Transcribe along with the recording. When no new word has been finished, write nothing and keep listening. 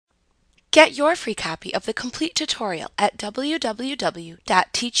Get your free copy of the complete tutorial at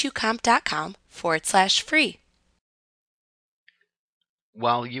www.teachucomp.com/free.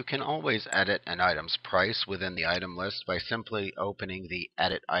 Well, you can always edit an item's price within the item list by simply opening the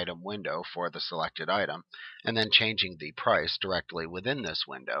Edit Item window for the selected item and then changing the price directly within this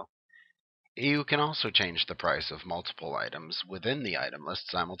window. You can also change the price of multiple items within the item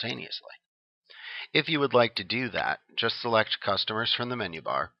list simultaneously. If you would like to do that, just select Customers from the menu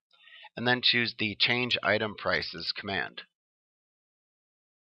bar and then choose the Change Item Prices command.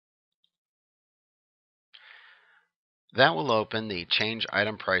 That will open the Change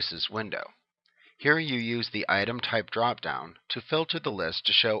Item Prices window. Here you use the Item Type dropdown to filter the list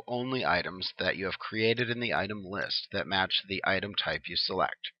to show only items that you have created in the item list that match the item type you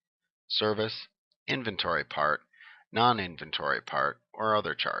select: service, inventory part, non-inventory part, or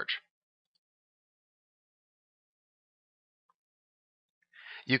other charge.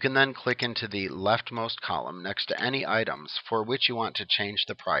 You can then click into the leftmost column next to any items for which you want to change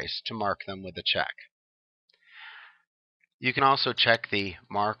the price to mark them with a check. You can also check the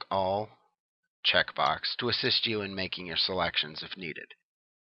Mark All checkbox to assist you in making your selections if needed.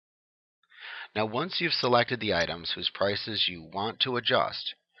 Now, once you've selected the items whose prices you want to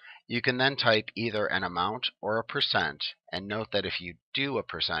adjust, you can then type either an amount or a percent, and note that if you do a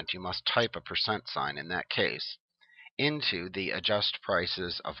percent, you must type a percent sign in that case, into the Adjust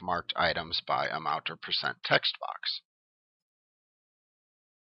Prices of Marked Items by Amount or Percent text box.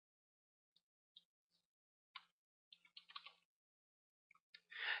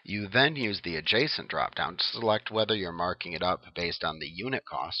 You then use the Adjacent dropdown to select whether you're marking it up based on the unit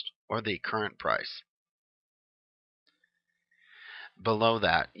cost or the current price. Below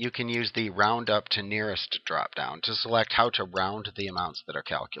that, you can use the Round Up to Nearest dropdown to select how to round the amounts that are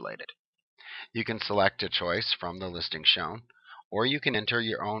calculated. You can select a choice from the listing shown, or you can enter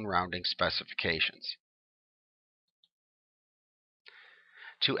your own rounding specifications.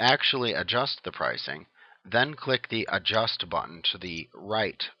 To actually adjust the pricing, then click the Adjust button to the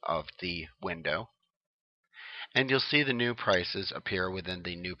right of the window, and you'll see the new prices appear within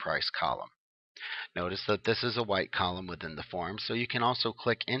the New Price column. Notice that this is a white column within the form, so you can also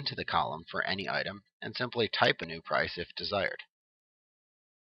click into the column for any item and simply type a new price if desired.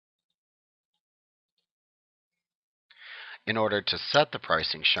 In order to set the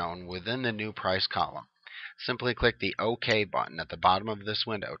pricing shown within the New Price column, simply click the OK button at the bottom of this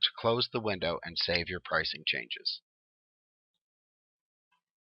window to close the window and save your pricing changes.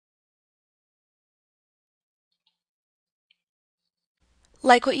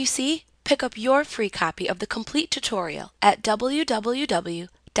 Like what you see? Pick up your free copy of the complete tutorial at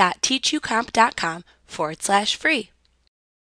www.teachucomp.com/free.